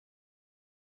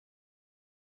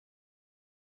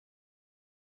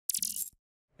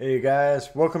Hey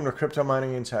guys, welcome to Crypto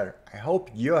Mining Insider. I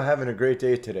hope you're having a great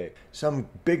day today. Some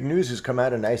big news has come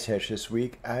out of Nicehash this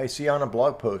week. I see on a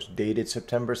blog post dated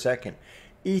September 2nd.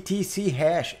 ETC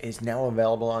hash is now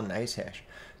available on Nicehash.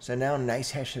 So now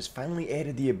Nicehash has finally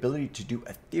added the ability to do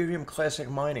Ethereum Classic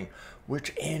mining, which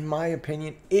in my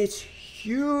opinion is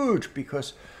huge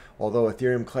because although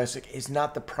Ethereum Classic is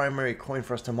not the primary coin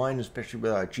for us to mine, especially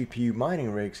with our GPU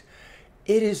mining rigs,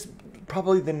 it is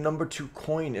probably the #2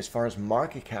 coin as far as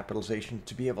market capitalization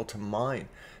to be able to mine.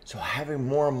 So having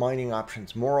more mining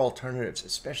options, more alternatives,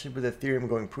 especially with Ethereum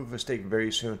going proof of stake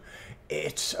very soon,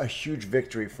 it's a huge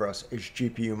victory for us as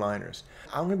GPU miners.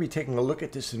 I'm going to be taking a look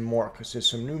at this and more because there's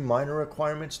some new miner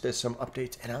requirements, there's some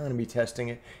updates, and I'm going to be testing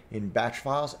it in batch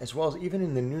files as well as even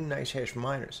in the new Nicehash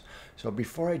miners. So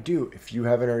before I do, if you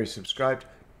haven't already subscribed,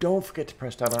 don't forget to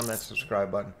press down on that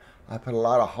subscribe button. I put a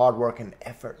lot of hard work and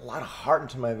effort, a lot of heart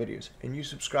into my videos, and you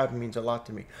subscribing means a lot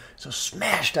to me. So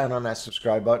smash down on that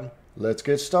subscribe button. Let's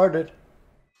get started.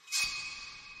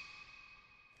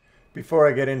 Before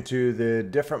I get into the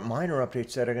different miner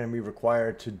updates that are going to be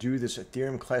required to do this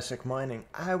Ethereum Classic mining,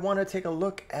 I want to take a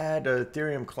look at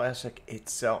Ethereum Classic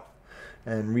itself.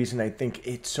 And reason I think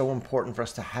it's so important for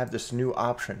us to have this new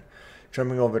option.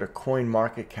 Jumping over to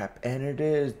CoinMarketCap, and it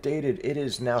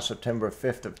is now September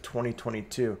 5th of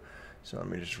 2022. So let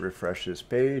me just refresh this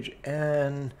page,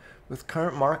 and with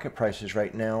current market prices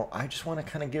right now, I just want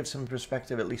to kind of give some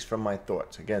perspective, at least from my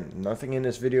thoughts. Again, nothing in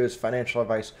this video is financial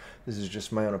advice. This is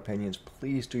just my own opinions.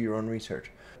 Please do your own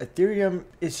research. Ethereum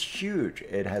is huge.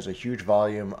 It has a huge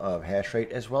volume of hash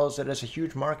rate as well as it has a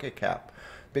huge market cap.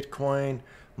 Bitcoin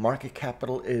market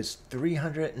capital is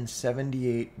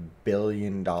 $378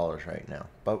 billion right now,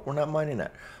 but we're not mining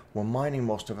that. We're mining,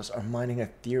 most of us are mining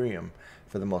Ethereum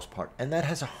for the most part, and that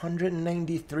has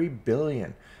 193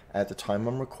 billion at the time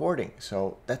I'm recording.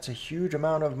 So that's a huge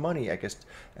amount of money, I guess,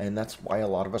 and that's why a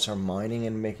lot of us are mining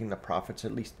and making the profits,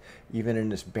 at least even in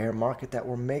this bear market that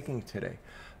we're making today.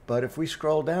 But if we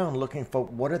scroll down looking for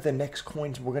what are the next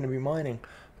coins we're going to be mining,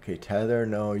 okay, Tether,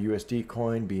 no, USD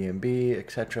coin, BNB,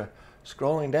 etc.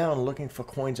 Scrolling down looking for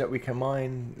coins that we can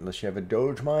mine, unless you have a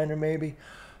Doge miner maybe.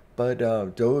 But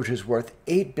Doge is worth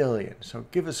 8 billion. So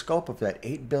give a scope of that,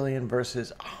 8 billion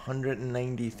versus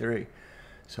 193.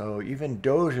 So even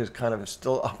Doge is kind of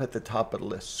still up at the top of the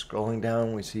list. Scrolling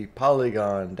down, we see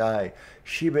Polygon, DAI,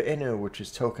 Shiba Inu, which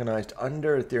is tokenized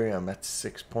under Ethereum. That's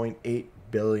 $6.8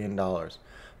 billion.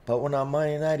 But we're not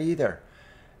mining that either.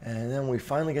 And then we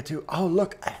finally get to, oh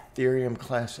look, Ethereum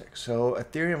Classic. So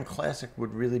Ethereum Classic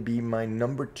would really be my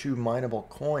 #2 mineable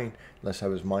coin, unless I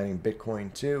was mining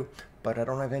Bitcoin too, but I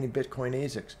don't have any Bitcoin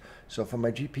ASICs. So for my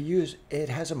GPUs, it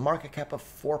has a market cap of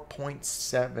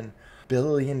 $4.7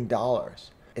 billion.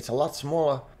 It's a lot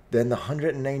smaller than the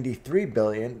 193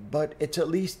 billion, but it's at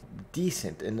least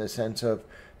decent in the sense of,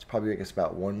 it's probably I guess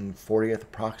about 1/40th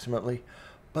approximately.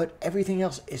 But everything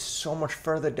else is so much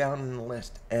further down in the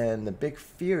list. And the big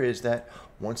fear is that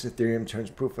once Ethereum turns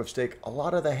proof of stake, a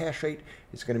lot of the hash rate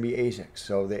is going to be ASICs.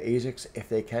 So the ASICs, if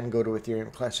they can go to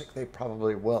Ethereum Classic, they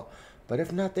probably will. But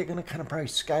if not, they're going to kind of probably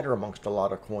scatter amongst a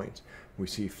lot of coins. We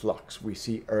see Flux, we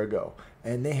see Ergo,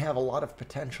 and they have a lot of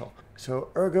potential.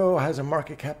 So Ergo has a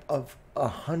market cap of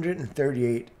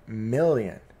 138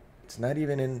 million. It's not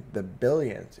even in the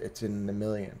billions, it's in the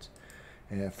millions.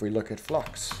 And if we look at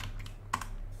Flux,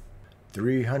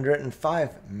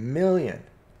 305 million.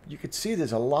 You could see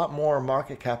there's a lot more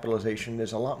market capitalization.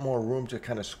 There's a lot more room to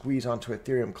kind of squeeze onto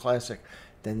Ethereum Classic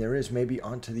than there is maybe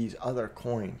onto these other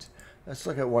coins. Let's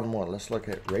look at one more. Let's look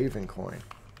at Raven Coin.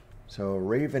 So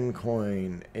Raven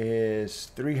Coin is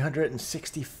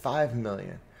 365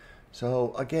 million.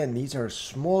 So again, these are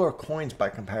smaller coins by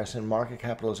comparison, market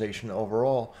capitalization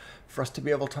overall, for us to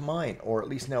be able to mine. Or at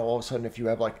least now all of a sudden if you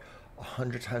have like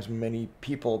 100 times many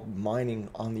people mining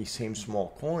on these same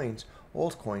small coins,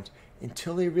 altcoins,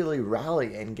 until they really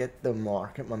rally and get the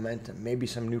market momentum, maybe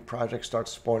some new projects start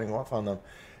spawning off on them,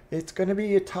 it's going to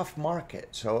be a tough market.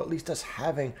 So at least us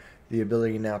having the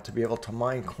ability now to be able to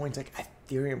mine coins like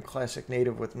Ethereum Classic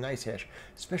native with Nicehash,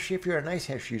 especially if you're a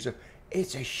Nicehash user,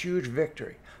 it's a huge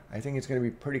victory. I think it's going to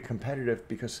be pretty competitive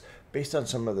because based on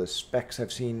some of the specs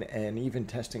I've seen and even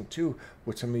testing too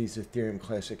with some of these Ethereum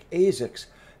Classic ASICs,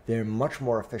 they're much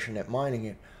more efficient at mining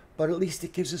it, but at least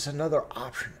it gives us another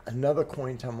option, another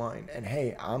coin to mine. And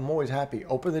hey, I'm always happy.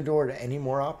 Open the door to any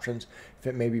more options if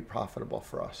it may be profitable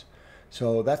for us.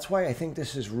 So that's why I think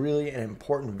this is really an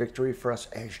important victory for us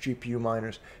as GPU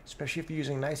miners, especially if you're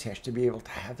using Nicehash, to be able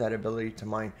to have that ability to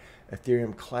mine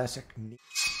Ethereum Classic.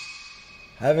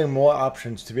 Having more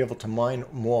options to be able to mine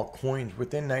more coins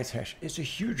within Nicehash is a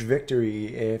huge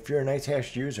victory if you're a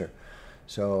Nicehash user.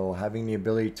 So having the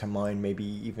ability to mine maybe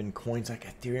even coins like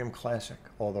Ethereum Classic,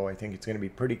 although I think it's going to be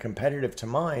pretty competitive to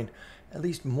mine, at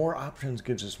least more options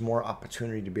gives us more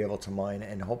opportunity to be able to mine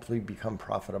and hopefully become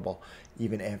profitable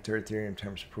even after Ethereum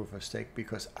turns proof of stake,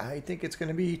 because I think it's going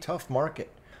to be a tough market.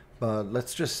 But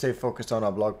let's just stay focused on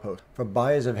our blog post. For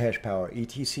buyers of hash power,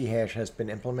 ETC hash has been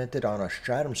implemented on our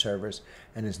Stratum servers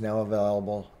and is now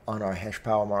available on our hash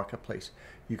power marketplace.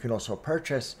 You can also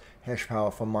purchase hash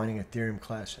power for mining Ethereum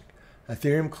Classic.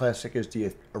 Ethereum Classic is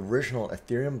the original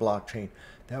Ethereum blockchain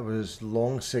that was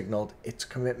long signaled its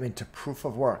commitment to proof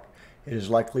of work. It is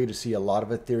likely to see a lot of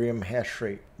Ethereum hash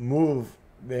rate move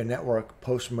their network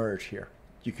post-merge here.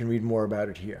 You can read more about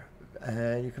it here.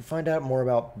 And you can find out more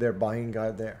about their buying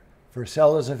guide there. For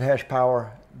sellers of hash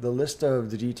power, the list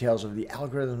of the details of the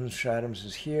algorithms and Stratums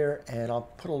is here, and I'll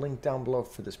put a link down below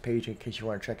for this page in case you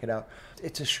want to check it out.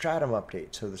 It's a Stratum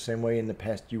update, so the same way in the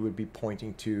past you would be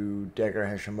pointing to Dagger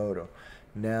Hashimoto.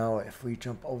 Now, if we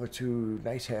jump over to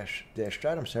Nicehash, their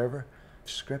Stratum server,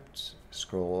 scripts,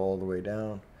 scroll all the way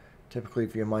down. Typically,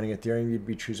 if you're mining Ethereum, you'd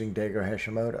be choosing Dagger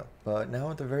Hashimoto. But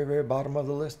now at the very, very bottom of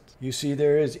the list, you see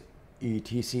there is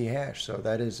ETC hash, so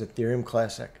that is Ethereum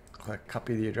Classic. Click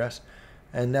copy the address,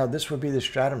 and now this would be the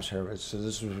Stratum server. So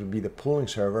this would be the pooling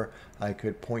server I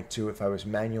could point to if I was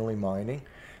manually mining,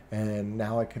 and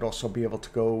now I could also be able to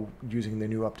go using the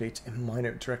new updates and mine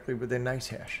it directly within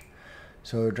Nicehash.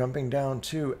 So jumping down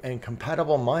to and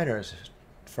compatible miners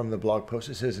from the blog post,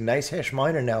 it says Nicehash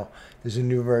Miner now there's a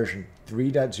new version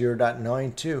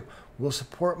 3.0.92 will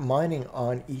support mining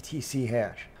on ETC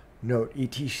hash. Note,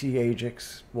 ETC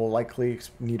ASICs will likely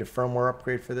need a firmware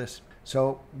upgrade for this.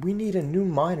 So we need a new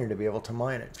miner to be able to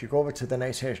mine it. If you go over to the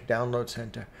Nicehash download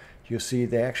center, you'll see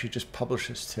they actually just published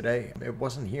this today. It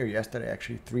wasn't here yesterday,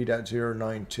 actually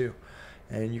 3.092.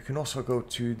 And you can also go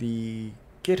to the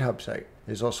GitHub site.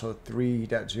 There's also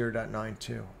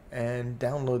 3.0.92 and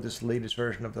download this latest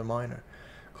version of the miner.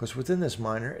 Because within this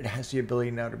miner, it has the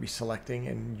ability now to be selecting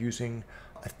and using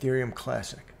Ethereum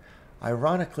Classic.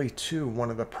 Ironically, too, one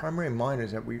of the primary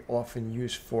miners that we often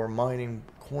use for mining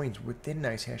coins within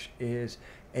Nicehash is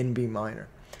NBMiner.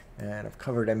 And I've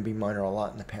covered NBMiner a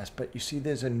lot in the past, but you see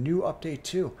there's a new update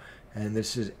too. And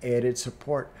this is added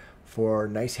support for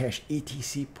Nicehash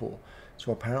ETC pool.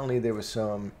 So apparently there was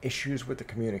some issues with the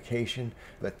communication,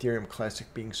 of Ethereum Classic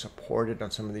being supported on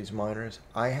some of these miners.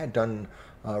 I had done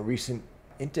a recent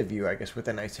interview, I guess, with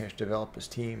the Nicehash developers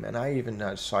team, and I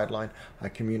even sideline. I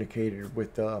communicated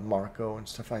with Marco and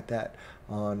stuff like that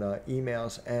on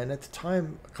emails, and at the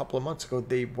time, a couple of months ago,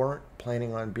 they weren't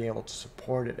planning on being able to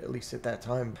support it, at least at that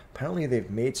time. Apparently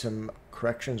they've made some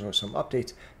corrections or some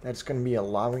updates that's going to be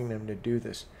allowing them to do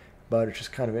this. But it's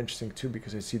just kind of interesting too,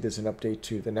 because I see there's an update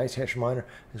to the Nicehash miner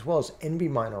as well as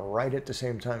NBMiner right at the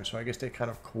same time, so I guess they kind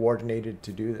of coordinated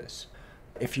to do this.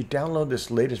 If you download this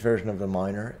latest version of the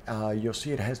miner, you'll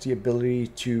see it has the ability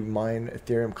to mine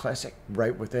Ethereum Classic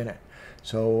right within it.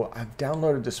 So I've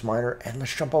downloaded this miner, and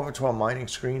let's jump over to our mining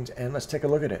screens and let's take a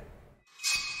look at it.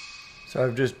 So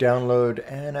I've just downloaded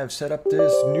and I've set up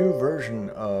this new version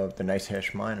of the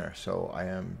Nicehash miner. So I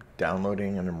am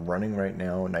downloading and I'm running right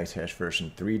now Nicehash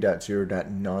version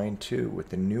 3.0.92 with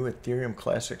the new Ethereum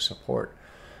Classic support.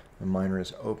 The miner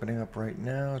is opening up right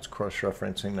now. It's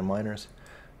cross-referencing the miners.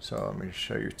 So I'm going to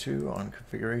show you too on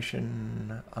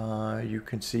configuration. You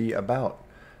can see about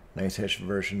Nicehash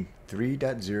version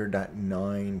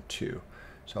 3.0.92.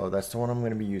 So that's the one I'm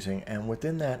going to be using. And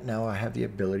within that now I have the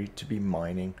ability to be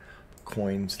mining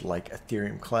coins like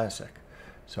Ethereum Classic.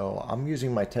 So I'm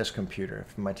using my test computer.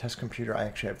 For my test computer I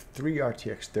actually have 3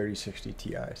 RTX 3060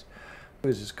 Ti's.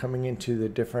 This is coming into the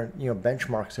different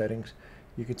benchmark settings.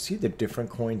 You can see the different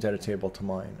coins that it's able to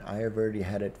mine. I have already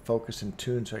had it focused and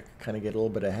tuned so I can kind of get a little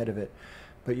bit ahead of it.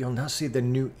 But you'll now see the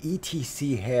new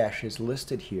ETC hash is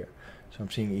listed here. So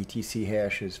I'm seeing ETC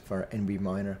hashes for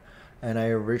NBMiner. And I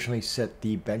originally set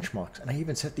the benchmarks. And I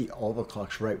even set the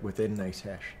overclocks right within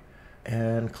Nicehash.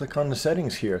 And click on the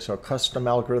settings here. So custom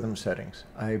algorithm settings.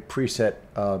 I preset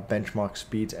benchmark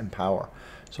speeds and power.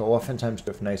 So oftentimes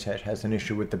if Nicehash has an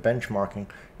issue with the benchmarking,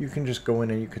 you can just go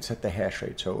in and you can set the hash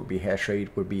rate. So it would be hash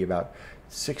rate would be about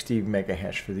 60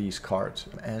 megahash for these cards.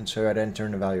 And so I'd enter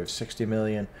in a value of 60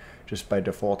 million just by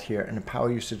default here, and a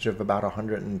power usage of about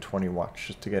 120 watts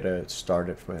just to get it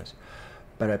started for this.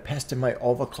 But I passed in my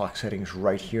overclock settings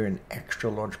right here in extra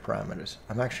large parameters.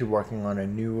 I'm actually working on a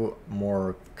new,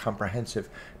 more comprehensive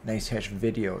Nicehash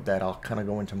video that I'll kind of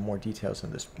go into more details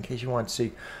on this. In case you want to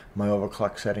see my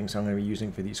overclock settings I'm going to be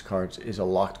using for these cards is a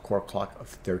locked core clock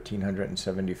of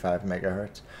 1375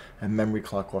 megahertz, and memory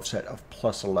clock offset of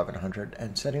plus 1100,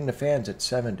 and setting the fans at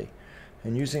 70.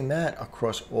 And using that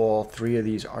across all three of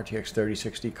these RTX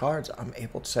 3060 cards, I'm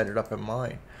able to set it up in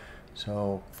mine.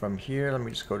 So from here, let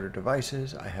me just go to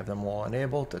devices. I have them all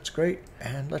enabled. That's great.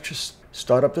 And let's just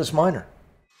start up this miner.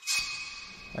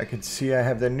 I can see I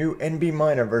have the new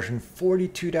NBMiner version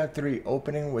 42.3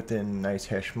 opening within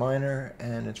Nicehash Miner,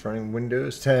 and it's running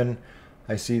Windows 10.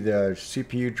 I see the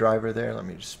CPU driver there. Let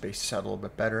me just space this out a little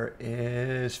bit better.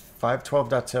 Is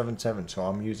 512.77. So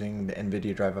I'm using the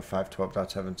NVIDIA driver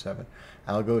 512.77.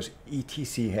 Algo's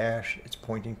ETC hash. It's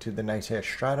pointing to the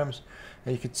Nicehash Stratums.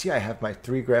 And you can see I have my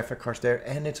 3 graphic cards there,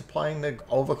 and it's applying the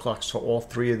overclocks to all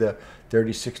 3 of the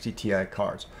 3060 Ti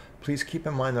cards. Please keep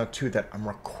in mind though too that I'm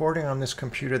recording on this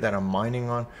computer that I'm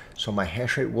mining on, so my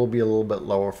hash rate will be a little bit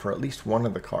lower for at least one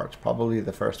of the cards, probably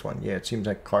the first one. Yeah, it seems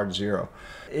like card 0.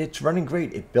 It's running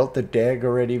great. It built the DAG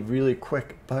already really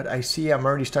quick, but I see I'm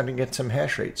already starting to get some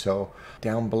hash rate. So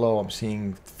down below I'm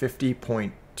seeing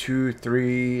 50.23,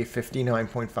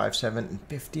 59.57, and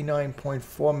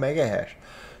 59.4 mega hash.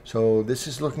 So this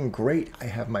is looking great. I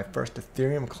have my first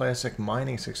Ethereum Classic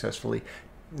mining successfully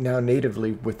now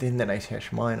natively within the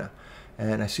Nicehash miner,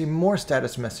 and I see more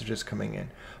status messages coming in.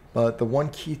 But the one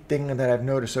key thing that I've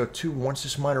noticed though too, once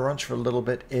this miner runs for a little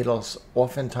bit, it'll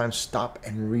oftentimes stop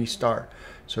and restart.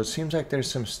 So it seems like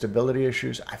there's some stability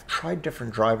issues. I've tried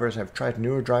different drivers, I've tried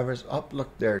newer drivers. Oh, look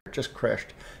there, it just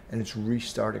crashed and it's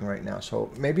restarting right now.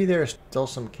 So maybe there's still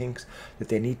some kinks that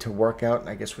they need to work out,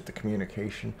 I guess, with the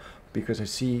communication, because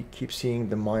I keep seeing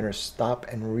the miner stop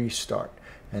and restart.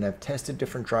 And I've tested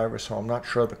different drivers, so I'm not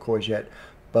sure of the cause yet.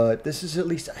 But this is at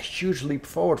least a huge leap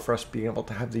forward for us being able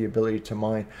to have the ability to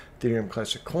mine Ethereum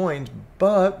Classic coins,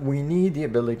 but we need the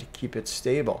ability to keep it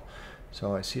stable.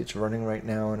 So I see it's running right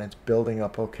now and it's building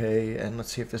up okay. And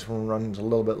let's see if this one runs a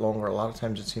little bit longer. A lot of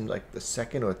times it seems like the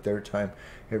second or third time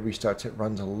it restarts, it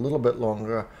runs a little bit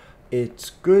longer. It's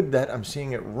good that I'm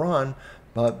seeing it run,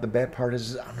 but the bad part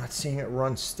is I'm not seeing it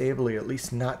run stably, at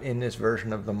least not in this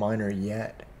version of the miner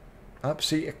yet.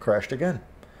 See, it crashed again.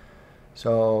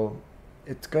 So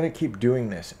it's going to keep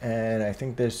doing this, and I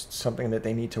think there's something that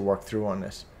they need to work through on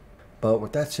this. But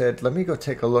with that said, let me go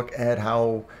take a look at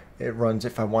how it runs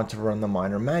if I want to run the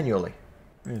miner manually.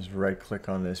 Just right click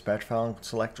on this batch file and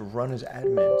select run as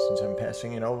admin. Since I'm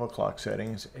passing in overclock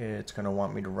settings, it's going to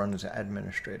want me to run as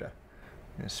administrator.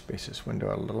 I'm going to space this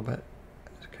window out a little bit.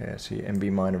 Okay, I see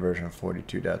NBMiner version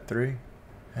 42.3.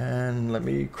 And let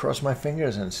me cross my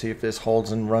fingers and see if this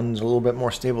holds and runs a little bit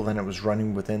more stable than it was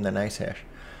running within the Nicehash.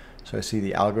 So I see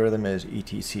the algorithm is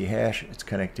ETC hash. It's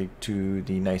connected to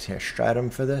the Nicehash Stratum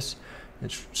for this.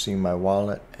 It's seeing my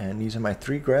wallet, and these are my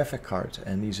 3 graphic cards,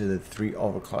 and these are the 3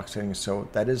 overclock settings. So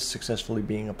that is successfully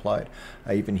being applied.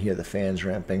 I even hear the fans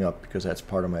ramping up because that's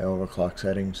part of my overclock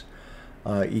settings.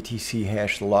 ETC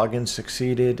hash login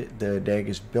succeeded. The DAG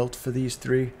is built for these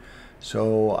 3.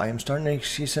 So I am starting to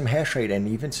see some hash rate and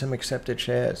even some accepted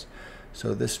shares.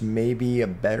 So this may be a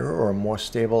better or a more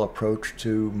stable approach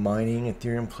to mining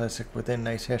Ethereum Classic within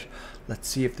Nicehash. Let's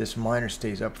see if this miner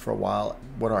stays up for a while,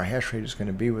 what our hash rate is going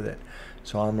to be with it.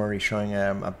 So I'm already showing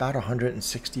about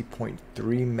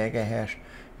 160.3 mega hash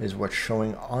is what's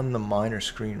showing on the miner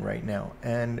screen right now.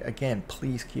 And again,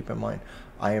 please keep in mind,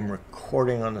 I am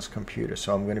recording on this computer,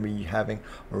 so I'm going to be having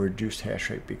a reduced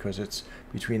hash rate because it's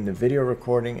between the video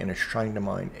recording and it's trying to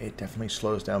mine. It definitely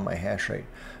slows down my hash rate.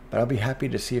 But I'll be happy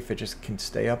to see if it just can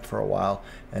stay up for a while,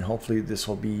 and hopefully this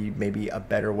will be maybe a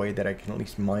better way that I can at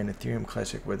least mine Ethereum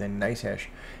Classic within Nicehash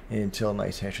until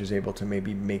Nicehash is able to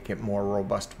maybe make it more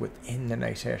robust within the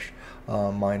Nicehash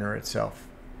miner itself.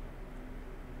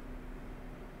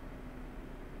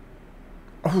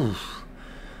 Oof.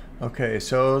 Okay,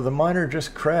 so the miner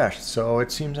just crashed, so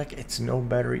it seems like it's no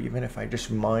better even if I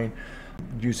just mine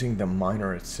using the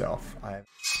miner itself.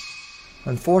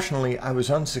 Unfortunately, I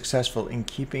was unsuccessful in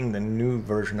keeping the new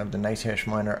version of the Nicehash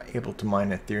miner able to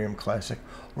mine Ethereum Classic,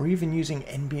 or even using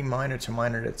NBMiner to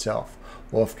mine it itself.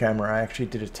 Off camera, I actually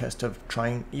did a test of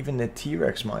trying even the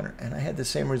T-Rex miner, and I had the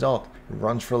same result. It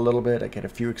runs for a little bit, I get a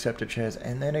few accepted shares,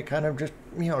 and then it kind of just,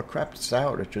 it craps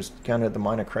out. It just kind of, the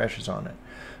miner crashes on it.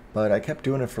 But I kept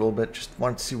doing it for a little bit, just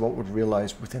wanted to see what would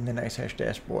realize within the Nicehash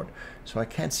dashboard. So I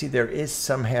can see there is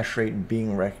some hash rate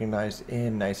being recognized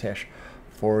in Nicehash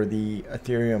for the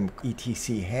Ethereum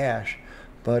ETC hash,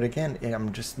 but again,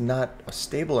 I'm just not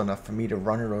stable enough for me to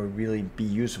run it or really be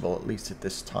usable, at least at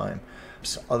this time.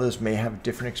 perhaps others may have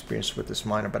different experience with this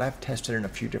miner, but I've tested in a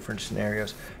few different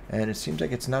scenarios, and it seems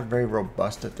like it's not very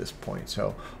robust at this point.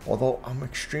 So although I'm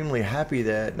extremely happy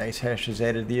that Nicehash has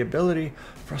added the ability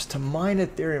for us to mine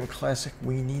Ethereum Classic,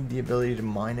 we need the ability to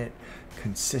mine it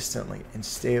consistently and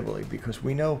stably, because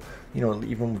we know,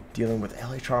 even dealing with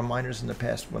LHR miners in the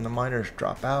past, when the miners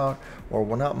drop out or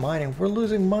we're not mining, we're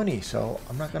losing money. So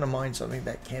I'm not going to mine something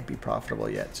that can't be profitable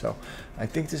yet. So I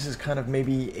think this is kind of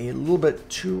maybe a little bit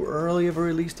too early of a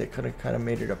release. They could have kind of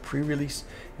made it a pre-release,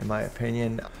 in my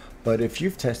opinion. But if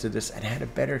you've tested this and had a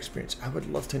better experience, I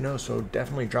would love to know. So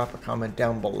definitely drop a comment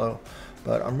down below.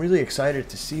 But I'm really excited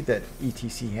to see that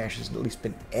ETC hash has at least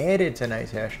been added to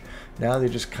Nicehash. Now they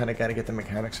just kind of got to get the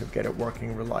mechanics of get it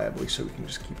working reliably so we can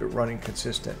just keep it running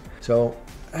consistent. So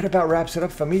that about wraps it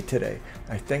up for me today.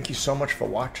 I thank you so much for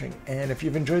watching. And if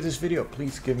you've enjoyed this video,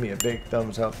 please give me a big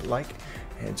thumbs up, like.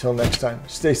 And until next time,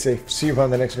 stay safe. See you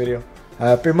on the next video.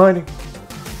 Happy mining.